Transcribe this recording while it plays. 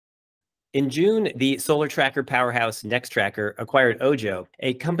In June, the solar tracker powerhouse Nextracker acquired Ojjo,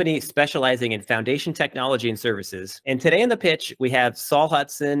 a company specializing in foundation technology and services. And today in the pitch, we have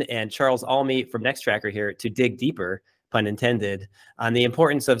Hutson and Charles Almy from Nextracker here to dig deeper, pun intended, on the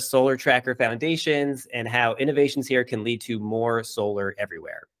importance of solar tracker foundations and how innovations here can lead to more solar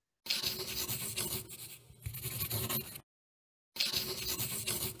everywhere.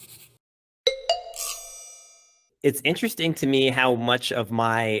 It's interesting to me how much of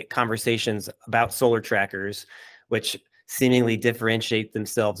my conversations about solar trackers, which seemingly differentiate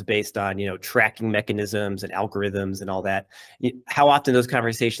themselves based on, tracking mechanisms and algorithms and all that, how often those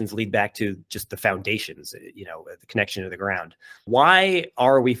conversations lead back to just the foundations, the connection to the ground. Why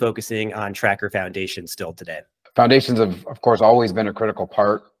are we focusing on tracker foundations still today? Foundations have, of course, always been a critical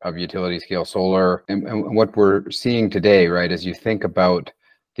part of utility scale solar. And what we're seeing today, right, as you think about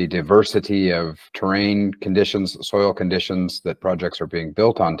the diversity of terrain conditions, soil conditions that projects are being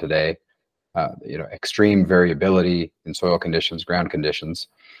built on today, extreme variability in soil conditions, ground conditions,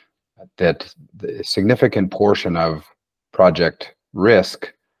 that the significant portion of project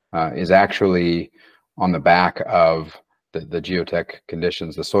risk is actually on the back of the geotech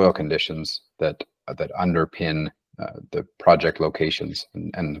conditions, the soil conditions that underpin the project locations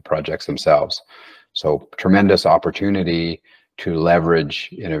and the projects themselves. So tremendous opportunity to leverage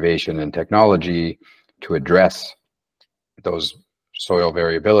innovation and technology to address those soil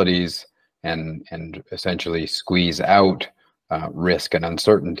variabilities and essentially squeeze out risk and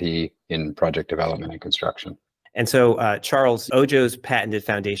uncertainty in project development and construction. And so, Charles, Ojjo's patented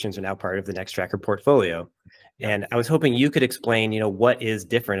foundations are now part of the Nextracker portfolio. And I was hoping you could explain, what is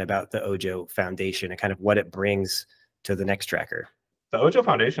different about the Ojjo foundation and kind of what it brings to the Nextracker. The Ojjo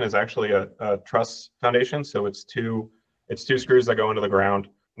foundation is actually a truss foundation. So it's two screws that go into the ground.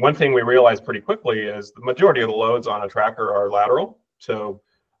 One thing we realized pretty quickly is the majority of the loads on a tracker are lateral. So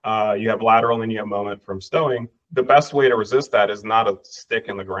you have lateral and then you have moment from stowing. The best way to resist that is not a stick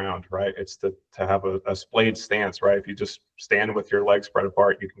in the ground, right? It's to have a splayed stance, right? If you just stand with your legs spread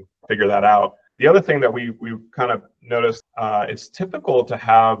apart, you can figure that out. The other thing that we kind of noticed, it's typical to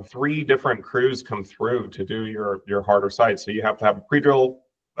have 3 different crews come through to do your harder sites. So you have to have a pre-drill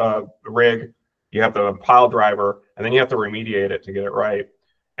rig, you have the pile driver, and then you have to remediate it to get it right.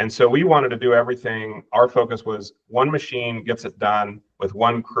 And so we wanted to do everything. Our focus was one machine gets it done with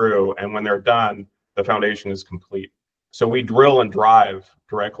one crew, and when they're done, the foundation is complete. So we drill and drive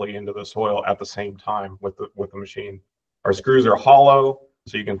directly into the soil at the same time with the machine. Our screws are hollow,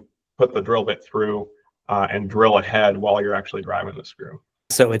 so you can put the drill bit through and drill ahead while you're actually driving the screw.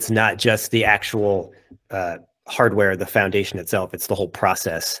 So it's not just the actual hardware, the foundation itself, it's the whole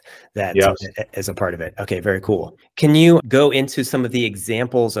process that is a part of it. Okay, very cool. Can you go into some of the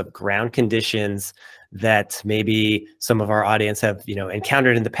examples of ground conditions that maybe some of our audience have,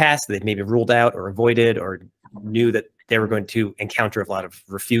 encountered in the past that they've maybe ruled out or avoided or knew that they were going to encounter a lot of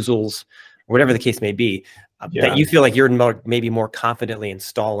refusals, or whatever the case may be, that you feel like you're maybe more confidently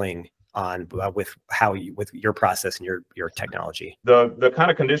installing on with your process and your technology? The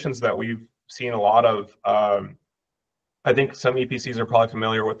kind of conditions that we've seen a lot of, I think some EPCs are probably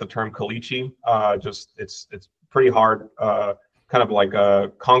familiar with the term caliche. It's pretty hard, kind of like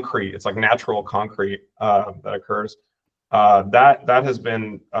a concrete. It's like natural concrete that occurs. That has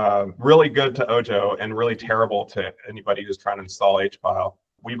been really good to Ojjo and really terrible to anybody who's trying to install H-pile.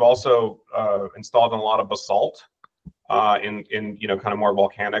 We've also installed a lot of basalt in kind of more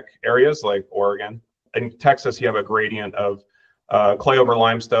volcanic areas like Oregon. In Texas, you have a gradient of clay over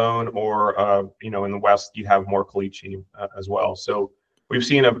limestone, or in the West, you have more caliche as well. So we've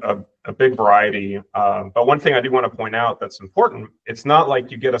seen a big variety. But one thing I do want to point out that's important, it's not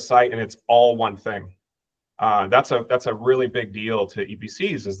like you get a site and it's all one thing. That's a really big deal to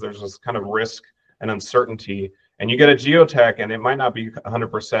EPCs, is there's this kind of risk and uncertainty. And you get a geotech and it might not be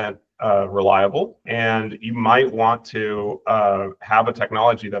 100% reliable. And you might want to have a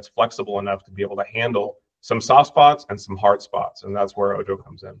technology that's flexible enough to be able to handle some soft spots and some hard spots. And that's where Ojjo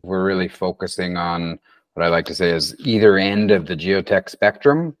comes in. We're really focusing on what I like to say is either end of the geotech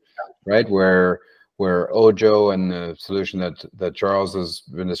spectrum, right? Where Ojjo and the solution that Charles has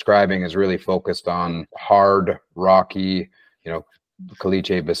been describing is really focused on hard, rocky,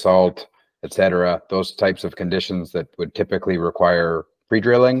 caliche, basalt, etc. Those types of conditions that would typically require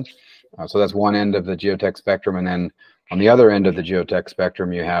pre-drilling. So that's one end of the geotech spectrum. And then on the other end of the geotech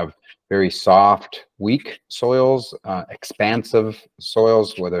spectrum, you have very soft, weak soils, expansive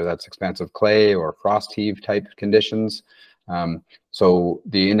soils, whether that's expansive clay or frost heave type conditions. So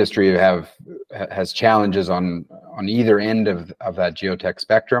the industry has challenges on either end of that geotech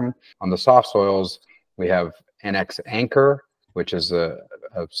spectrum. On the soft soils, we have NX Anchor, which is a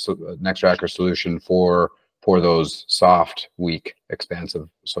a Nextracker solution for those soft, weak, expansive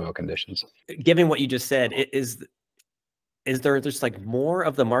soil conditions. Given what you just said, is there just like more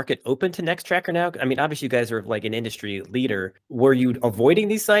of the market open to Nextracker now? I mean, obviously you guys are like an industry leader. Were you avoiding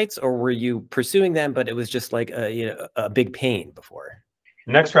these sites, or were you pursuing them, but it was just like a big pain before?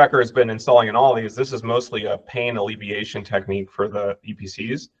 Nextracker has been installing in all these. This is mostly a pain alleviation technique for the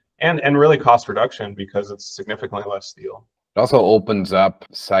EPCs, and really cost reduction because it's significantly less steel. It also opens up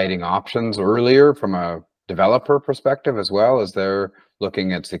siting options earlier from a developer perspective, as well as they're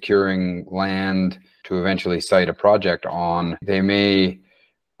looking at securing land to eventually site a project on. They may,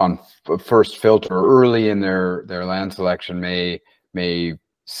 on first filter early in their land selection, may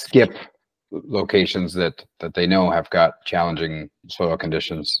skip locations that they know have got challenging soil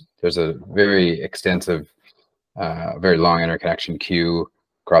conditions. There's a very extensive, very long interconnection queue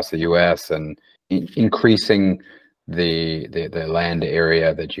across the US, and increasing the land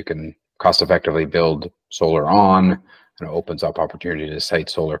area that you can cost effectively build solar on, and it opens up opportunity to site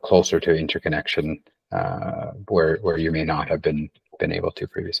solar closer to interconnection where you may not have been able to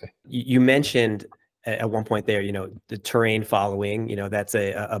previously. You mentioned at one point there, the terrain following, that's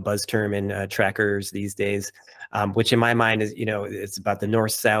a buzz term in trackers these days, which in my mind is, it's about the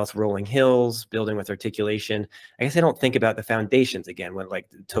north-south rolling hills, building with articulation. I guess I don't think about the foundations again, when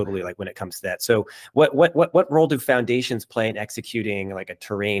when it comes to that. So what role do foundations play in executing like a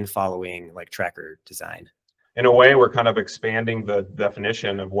terrain following like tracker design? In a way, we're kind of expanding the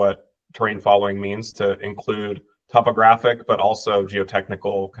definition of what terrain following means to include topographic, but also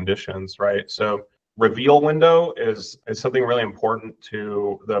geotechnical conditions, right? So reveal window is something really important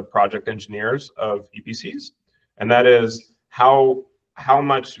to the project engineers of EPCs, and that is how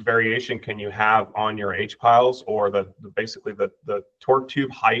much variation can you have on your H piles, or basically the torque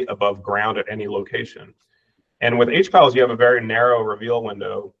tube height above ground at any location. And with H piles, you have a very narrow reveal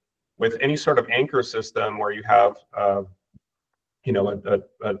window. With any sort of anchor system where you have a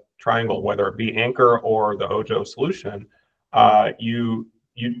triangle, whether it be anchor or the Ojjo solution, you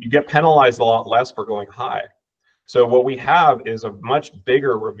get penalized a lot less for going high. So what we have is a much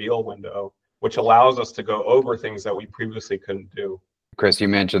bigger reveal window, which allows us to go over things that we previously couldn't do. Chris, you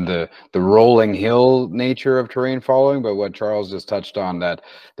mentioned the rolling hill nature of terrain following, but what Charles just touched on, that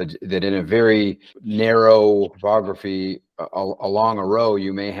in a very narrow topography along a row,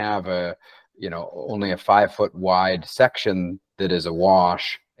 you may have only a 5 foot wide section that is a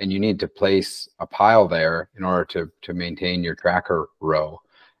wash, and you need to place a pile there in order to maintain your tracker row,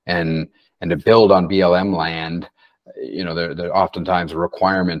 and to build on BLM land. There oftentimes a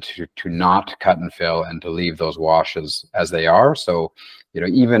requirement to not cut and fill and to leave those washes as they are. So,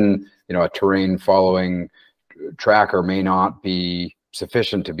 even a terrain following tracker may not be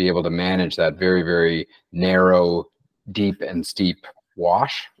sufficient to be able to manage that very, very narrow, deep and steep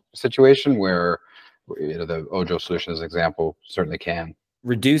wash situation, where the Ojjo solution, as an example, certainly can.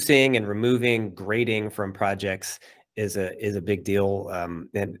 Reducing and removing grading from projects is a big deal,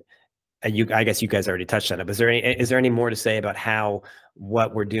 and I guess you guys already touched on it, but is there any more to say about how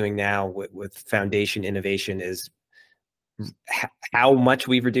what we're doing now with foundation innovation is how much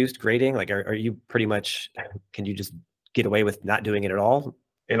we've reduced grading? Like, are you pretty much, can you just get away with not doing it at all?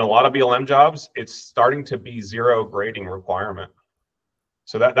 In a lot of BLM jobs, it's starting to be zero grading requirement.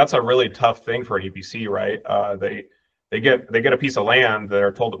 So that's a really tough thing for an EPC, right? They get a piece of land,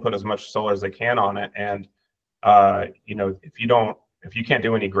 they're told to put as much solar as they can on it, and if you can't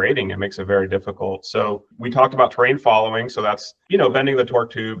do any grading, it makes it very difficult. So we talked about terrain following. So that's, bending the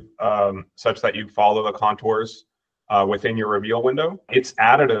torque tube such that you follow the contours within your reveal window. It's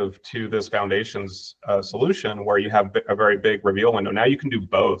additive to this foundations solution where you have a very big reveal window. Now you can do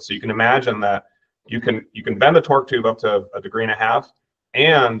both. So you can imagine that you can bend the torque tube up to 1.5 degrees,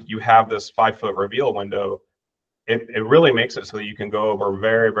 and you have this 5 foot reveal window. It really makes it so that you can go over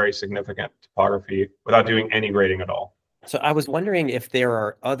very, very significant topography without doing any grading at all. So I was wondering if there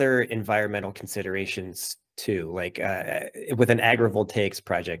are other environmental considerations too, like with an agrivoltaics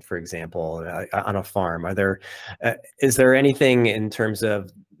project, for example, on a farm. Is there anything in terms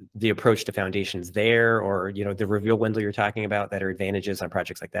of the approach to foundations there, or the reveal window you're talking about, that are advantages on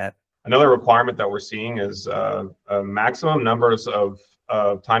projects like that? Another requirement that we're seeing is maximum numbers of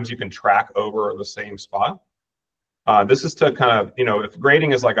times you can track over the same spot. This is to kind of, if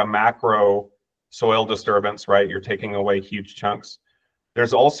grading is like a macro soil disturbance, right? You're taking away huge chunks.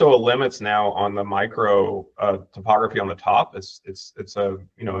 There's also limits now on the micro topography on the top. It's a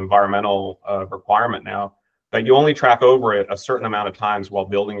environmental requirement now that you only track over it a certain amount of times while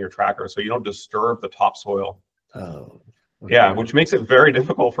building your tracker, so you don't disturb the topsoil. Oh, okay. Yeah, which makes it very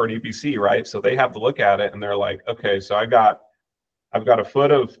difficult for an EPC, right? So they have to look at it and they're like, okay, so I got I've got a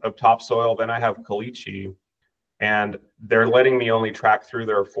foot of topsoil, then I have caliche, and they're letting me only track through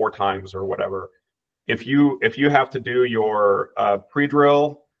there 4 times or whatever. If you have to do your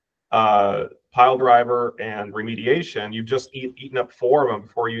pre-drill, pile driver, and remediation, you've just eaten up 4 of them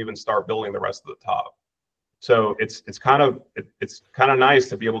before you even start building the rest of the top. So it's kind of nice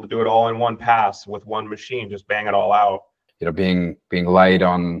to be able to do it all in one pass with one machine, just bang it all out. You know, being light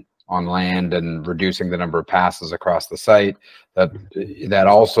on land and reducing the number of passes across the site, that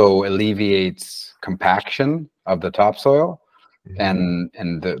also alleviates compaction of the topsoil. And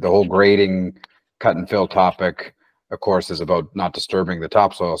the whole grading cut and fill topic, of course, is about not disturbing the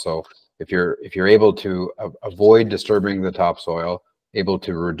topsoil. So if you're able to avoid disturbing the topsoil, able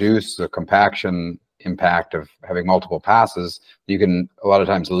to reduce the compaction impact of having multiple passes, you can a lot of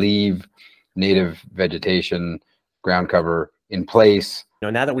times leave native vegetation, ground cover in place. You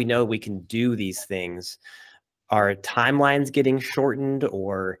know, now that we know we can do these things, are timelines getting shortened,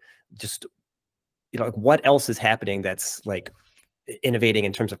 or just, you know, what else is happening that's like innovating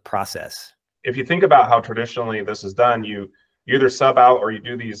in terms of process? If you think about how traditionally this is done, you either sub out or you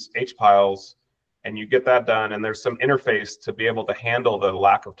do these H piles, and you get that done, and there's some interface to be able to handle the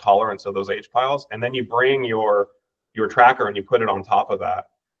lack of tolerance of those H piles, and then you bring your tracker and you put it on top of that.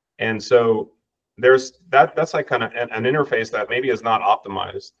 And so there's that's like kind of an interface that maybe is not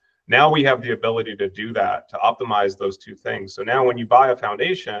optimized. Now we have the ability to do that, to optimize those 2 things. So now when you buy a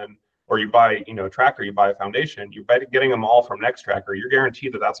foundation, or you buy, you know, a tracker, you buy a foundation, you're getting them all from Nextracker, you're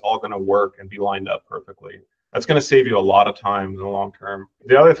guaranteed that that's all going to work and be lined up perfectly. That's going to save you a lot of time in the long term.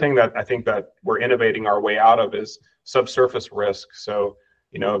 The other thing that I think that we're innovating our way out of is subsurface risk. So,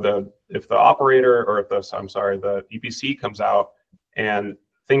 you know, if the operator, or if the EPC comes out and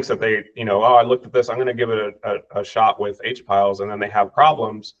thinks that they, you know, oh, I looked at this, I'm going to give it a shot with H piles, and then they have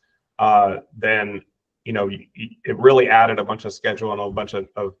problems, then, you know, it really added a bunch of schedule and a bunch of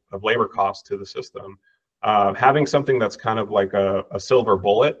labor costs to the system. Having something that's kind of like a silver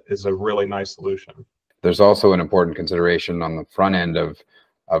bullet is a really nice solution. There's also an important consideration on the front end of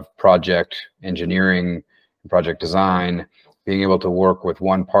project engineering, project design, being able to work with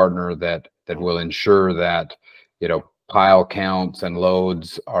one partner that will ensure that, you know, pile counts and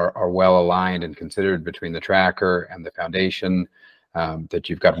loads are well aligned and considered between the tracker and the foundation, that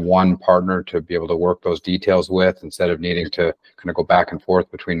you've got one partner to be able to work those details with, instead of needing to kind of go back and forth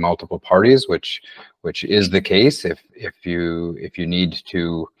between multiple parties, which is the case if you need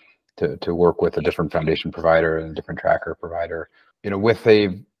to work with a different foundation provider and a different tracker provider. You know, with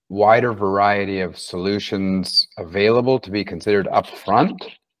a wider variety of solutions available to be considered up front,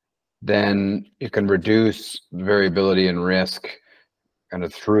 then you can reduce variability and risk kind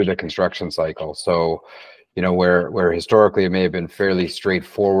of through the construction cycle. So, you know, where historically it may have been fairly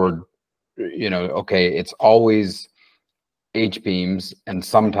straightforward, you know, okay, it's always H-beams, and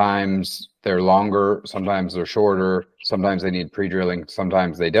sometimes they're longer, sometimes they're shorter, sometimes they need pre-drilling,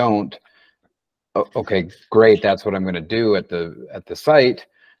 sometimes they don't. Okay, great, that's what I'm going to do at the site.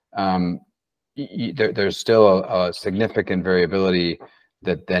 There's still a significant variability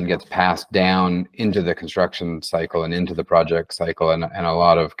that then gets passed down into the construction cycle and into the project cycle, and a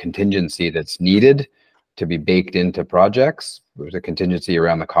lot of contingency that's needed to be baked into projects. There's a contingency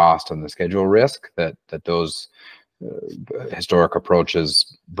around the cost and the schedule risk that those historic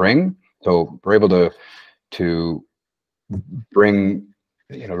approaches bring. So we're able to bring,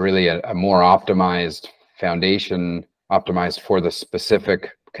 you know, really a more optimized foundation, optimized for the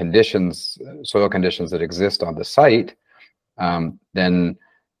specific conditions, soil conditions that exist on the site. Then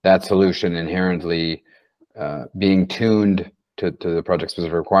that solution inherently being tuned to the project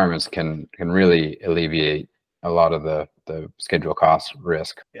specific requirements can really alleviate a lot of the schedule cost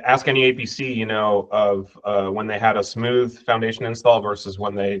risk. Ask any APC, you know, of when they had a smooth foundation install versus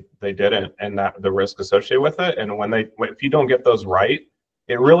when they didn't, and that the risk associated with it. And if you don't get those right,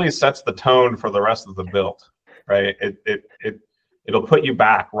 it really sets the tone for the rest of the build, right? It'll put you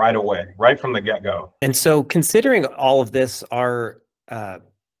back right away, right from the get-go. And so, considering all of this, are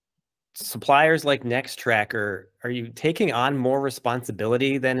suppliers like Nextracker, are you taking on more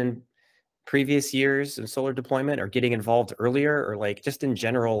responsibility than in previous years in solar deployment, or getting involved earlier, or like just in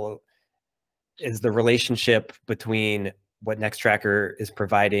general, is the relationship between what Nextracker is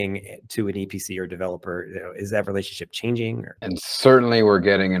providing to an EPC or developer, you know, is that relationship changing? And certainly we're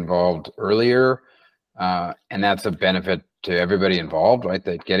getting involved earlier, and that's a benefit to everybody involved, right?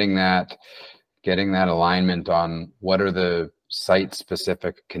 That getting that alignment on what are the site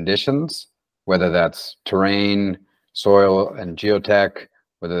specific conditions, whether that's terrain, soil and geotech,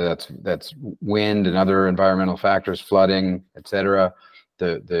 whether that's wind and other environmental factors, flooding, etc.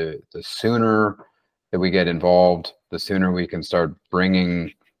 The sooner that we get involved, the sooner we can start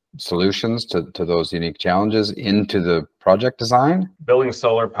bringing solutions to those unique challenges into the project design. Building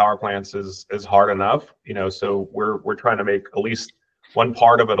solar power plants is hard enough, so we're trying to make at least one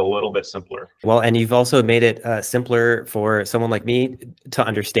part of it a little bit simpler. Well, and you've also made it simpler for someone like me to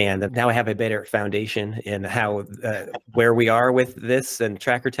understand that now I have a better foundation in how where we are with this and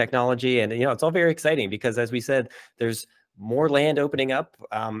tracker technology. And, it's all very exciting because, as we said, there's more land opening up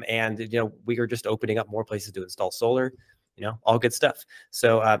and, we are just opening up more places to install solar, all good stuff.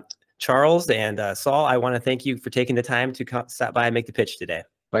 So Charles and Saul, I want to thank you for taking the time to stop by and make the pitch today.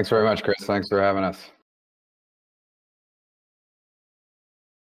 Thanks very much, Chris. Thanks for having us.